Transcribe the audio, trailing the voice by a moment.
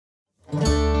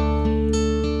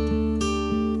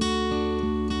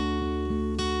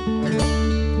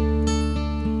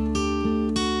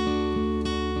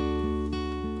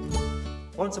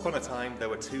Once upon a time, there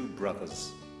were two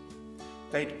brothers.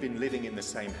 They'd been living in the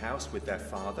same house with their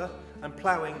father and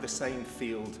ploughing the same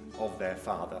field of their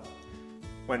father.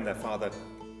 When their father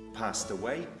passed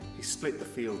away, he split the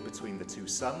field between the two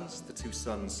sons. The two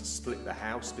sons split the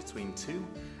house between two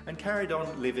and carried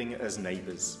on living as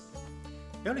neighbours.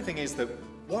 The only thing is that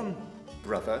one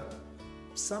brother,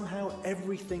 somehow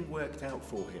everything worked out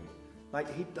for him.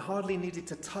 Like, he hardly needed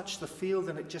to touch the field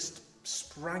and it just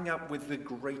sprang up with the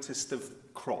greatest of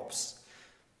crops.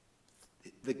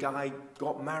 The guy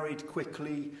got married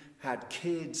quickly, had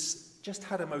kids, just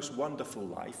had a most wonderful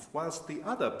life, whilst the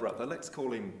other brother, let's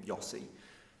call him Yossi,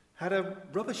 had a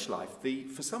rubbish life.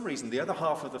 For some reason, the other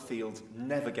half of the field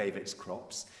never gave its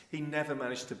crops. He never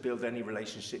managed to build any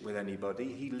relationship with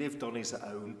anybody. He lived on his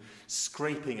own,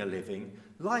 scraping a living.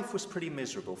 Life was pretty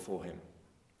miserable for him.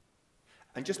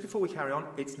 And just before we carry on,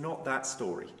 it's not that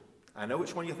story. I know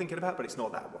which one you're thinking about, but it's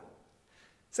not that one.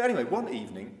 So anyway, one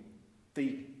evening,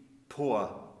 the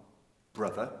poor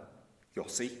brother,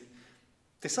 Yossi,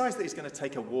 decides that he's going to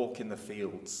take a walk in the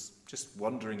fields, just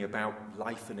wondering about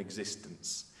life and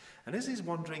existence. And as he's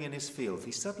wandering in his field,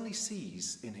 he suddenly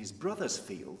sees in his brother's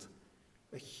field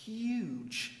a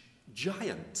huge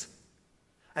giant.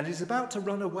 And he's about to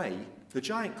run away. The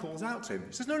giant calls out to him.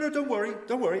 He says, no, don't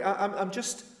worry. I'm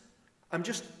just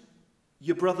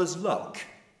your brother's luck.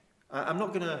 I'm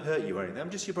not going to hurt you or anything. I'm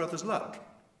just your brother's luck.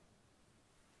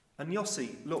 And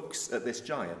Yossi looks at this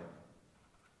giant.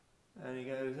 And he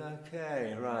goes,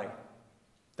 okay, right.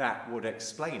 That would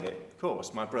explain it. Of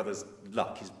course, my brother's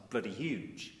luck is bloody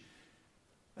huge.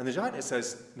 And the giant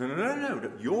says,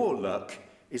 no. Your luck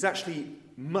is actually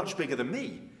much bigger than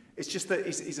me. It's just that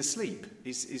he's asleep.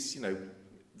 He's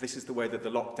this is the way that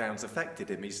the lockdown's affected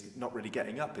him. He's not really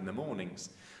getting up in the mornings.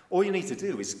 All you need to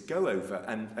do is go over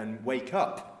and wake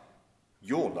up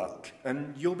your luck,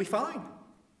 and you'll be fine.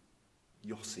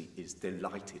 Yossi is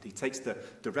delighted. He takes the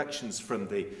directions from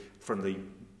the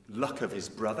luck of his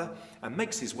brother and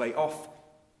makes his way off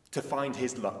to find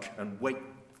his luck and wake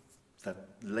the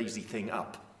lazy thing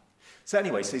up. So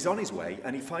anyway, so he's on his way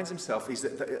and he finds himself,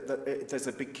 there's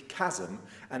a big chasm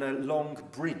and a long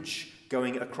bridge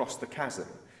going across the chasm.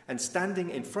 And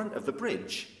standing in front of the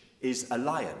bridge is a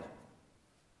lion.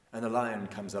 And the lion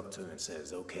comes up to him and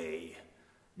says, okay,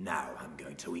 now I'm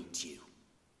going to eat you.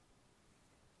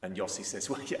 And Yossi says,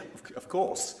 well, yeah, of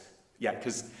course. Yeah,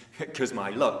 because my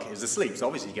luck is asleep, so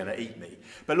obviously you're going to eat me.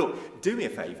 But look, do me a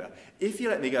favour. If you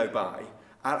let me go by,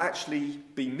 I'll actually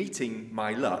be meeting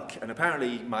my luck, and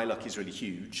apparently my luck is really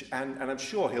huge, and I'm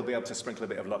sure he'll be able to sprinkle a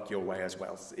bit of luck your way as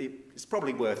well. It's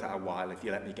probably worth our while if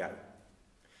you let me go.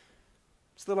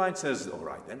 So the lion says, all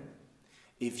right then,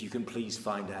 if you can please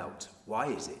find out, why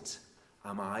is it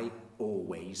am I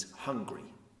always hungry?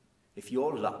 If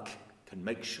your luck can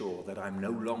make sure that I'm no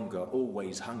longer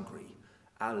always hungry,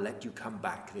 I'll let you come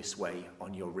back this way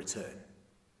on your return.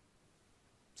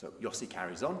 So Yossi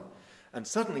carries on, and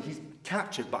suddenly he's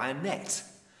captured by a net,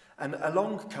 and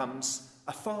along comes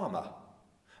a farmer.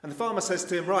 And the farmer says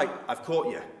to him, right, I've caught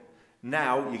you.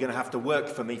 Now you're going to have to work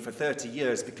for me for 30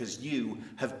 years because you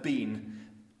have been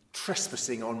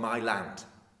trespassing on my land.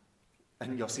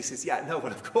 And Yossi says, yeah, no,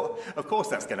 well, of course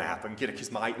that's going to happen,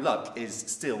 because my luck is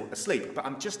still asleep. But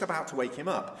I'm just about to wake him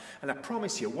up. And I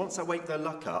promise you, once I wake the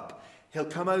luck up, he'll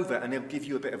come over and he'll give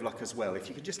you a bit of luck as well. If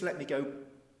you can just let me go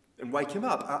and wake him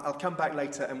up, I'll come back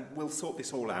later and we'll sort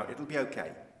this all out. It'll be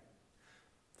okay.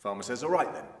 The farmer says, all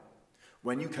right then.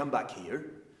 When you come back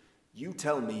here, you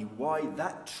tell me why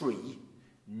that tree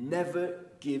never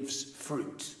gives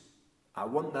fruit. I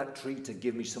want that tree to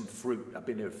give me some fruit. I've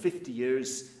been here 50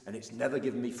 years and it's never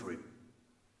given me fruit.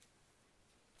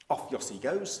 Off Yossi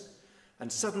goes, and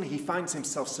suddenly he finds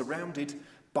himself surrounded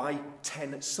by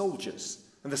 10 soldiers.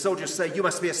 And the soldiers say, you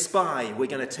must be a spy. We're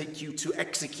going to take you to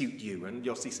execute you. And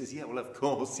Yossi says, yeah, well, of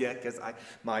course, yeah, because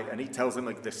and he tells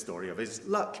them this story of his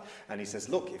luck. And he says,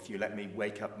 look, if you let me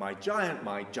wake up my giant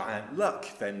luck,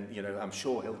 then, I'm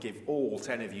sure he'll give all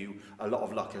 10 of you a lot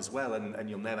of luck as well, and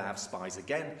you'll never have spies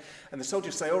again. And the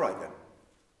soldiers say, all right then,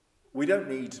 we don't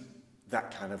need that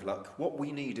kind of luck. What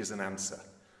we need is an answer.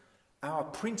 Our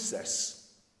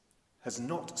princess has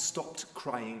not stopped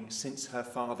crying since her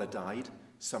father died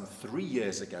some 3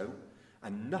 years ago,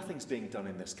 and nothing's being done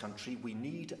in this country. We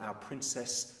need our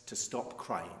princess to stop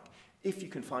crying. If you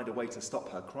can find a way to stop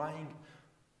her crying,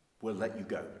 we'll let you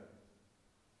go.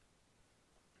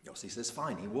 Yossi says,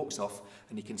 fine. He walks off,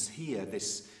 and he can hear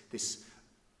this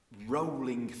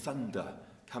rolling thunder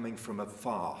coming from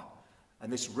afar.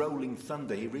 And this rolling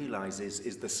thunder, he realizes,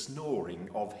 is the snoring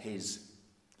of his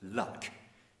luck.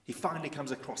 he finally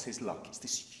comes across his luck. It's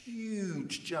this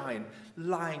huge giant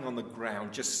lying on the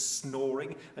ground, just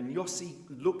snoring, and Yossi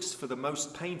looks for the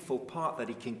most painful part that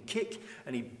he can kick,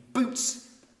 and he boots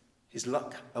his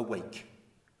luck awake.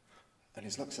 And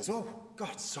his luck says, "Oh,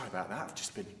 God, sorry about that. I've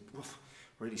just been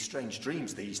really strange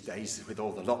dreams these days with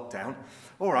all the lockdown.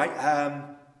 All right,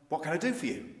 what can I do for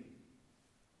you?"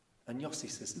 And Yossi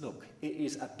says, "Look, it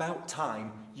is about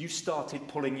time you started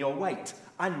pulling your weight.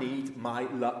 I need my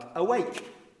luck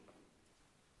awake."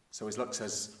 So his luck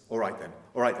says, all right then.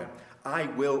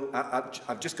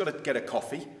 I've just got to get a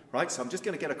coffee, right? So I'm just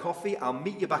going to get a coffee. I'll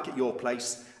meet you back at your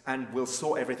place and we'll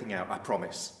sort everything out, I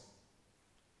promise.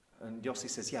 And Yossi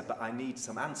says, "Yeah, but I need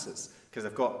some answers because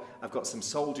I've got some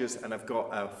soldiers and I've got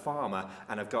a farmer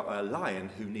and I've got a lion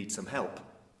who need some help."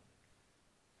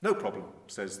 "No problem,"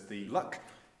 says the luck.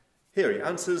 "Here are your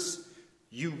answers.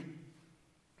 You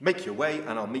make your way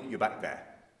and I'll meet you back there."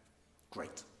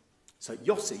 Great. So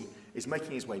Yossi is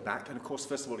making his way back, and of course,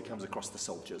 first of all, he comes across the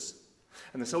soldiers.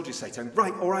 And the soldiers say to him,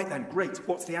 "Right, all right then, great,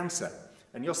 what's the answer?"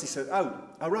 And Yossi says,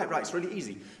 right, it's really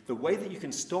easy. The way that you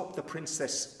can stop the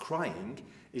princess crying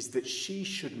is that she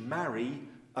should marry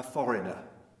a foreigner.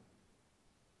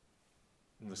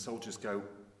 And the soldiers go,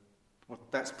 "Well,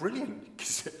 that's brilliant,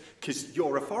 because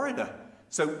you're a foreigner.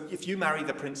 So if you marry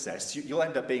the princess, you'll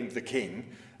end up being the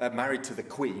king, married to the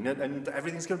queen, and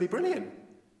everything's going to be brilliant."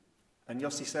 And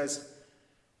Yossi says,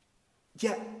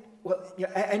 "Yeah,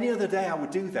 any other day I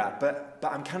would do that, but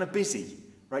I'm kind of busy,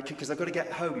 right? Because I've got to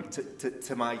get home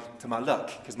to my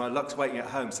luck, because my luck's waiting at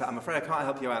home. So I'm afraid I can't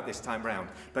help you out this time round.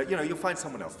 But you'll find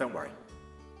someone else. Don't worry."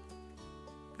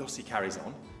 Yossi carries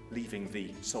on, leaving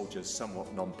the soldiers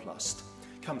somewhat nonplussed.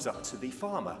 Comes up to the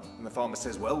farmer, and the farmer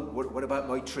says, "Well, what about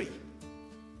my tree?"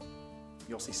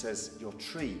 Yossi says, "Your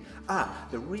tree?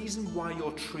 The reason why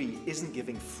your tree isn't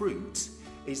giving fruit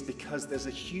is because there's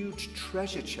a huge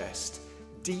treasure chest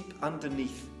deep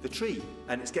underneath the tree,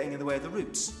 and it's getting in the way of the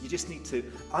roots. You just need to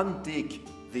undig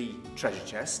the treasure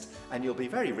chest, and you'll be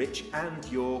very rich, and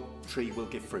your tree will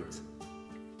give fruit."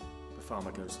 The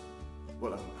farmer goes,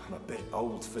 "Well, I'm a bit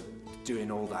old for doing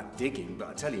all that digging, but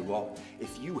I tell you what,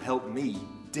 if you help me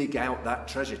dig out that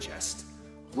treasure chest,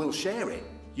 we'll share it.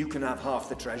 You can have half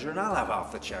the treasure and I'll have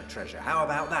half the treasure. How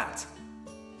about that?"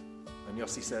 And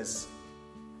Yossi says,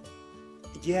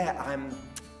 "Yeah, I'm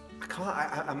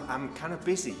kind of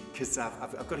busy because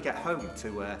I've got to get home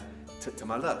to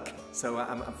my luck. So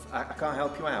I can't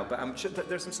help you out, but I'm sure that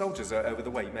there's some soldiers over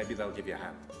the way. Maybe they'll give you a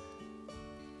hand."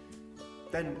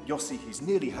 Then Yossi, he's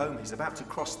nearly home. He's about to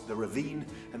cross the ravine,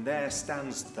 and there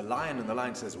stands the lion, and the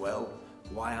lion says, "Well,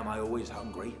 why am I always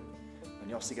hungry?" And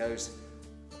Yossi goes,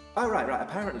 "Oh, right.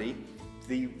 Apparently,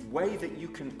 the way that you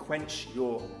can quench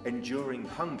your enduring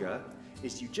hunger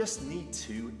is you just need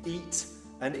to eat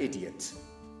an idiot."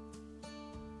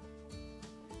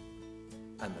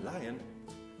 And the lion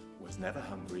was never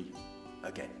hungry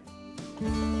again.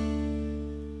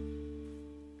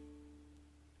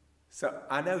 So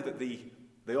I know that the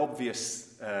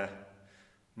obvious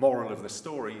moral of the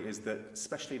story is that,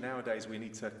 especially nowadays, we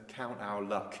need to count our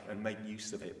luck and make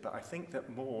use of it. But I think that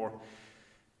more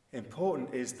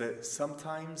important is that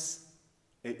sometimes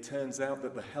it turns out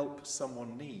that the help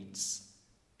someone needs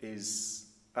is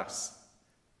us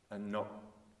and not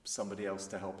somebody else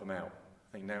to help them out.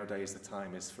 I think nowadays the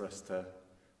time is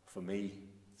for me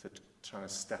to try to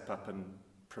step up and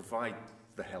provide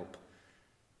the help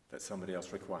that somebody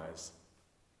else requires.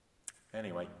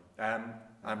 Anyway,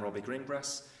 I'm Robbie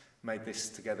Greengrass. Made this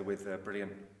together with a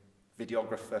brilliant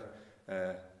videographer,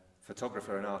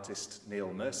 photographer and artist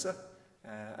Neil Mercer.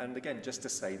 And again, just to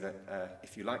say that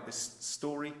if you like this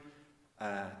story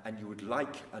and you would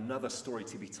like another story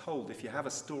to be told, if you have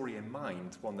a story in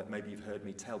mind, one that maybe you've heard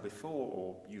me tell before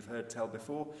or you've heard tell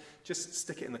before, just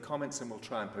stick it in the comments and we'll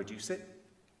try and produce it.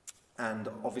 And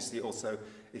obviously also,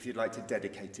 if you'd like to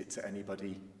dedicate it to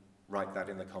anybody, write that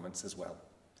in the comments as well.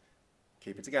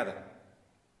 Keep it together.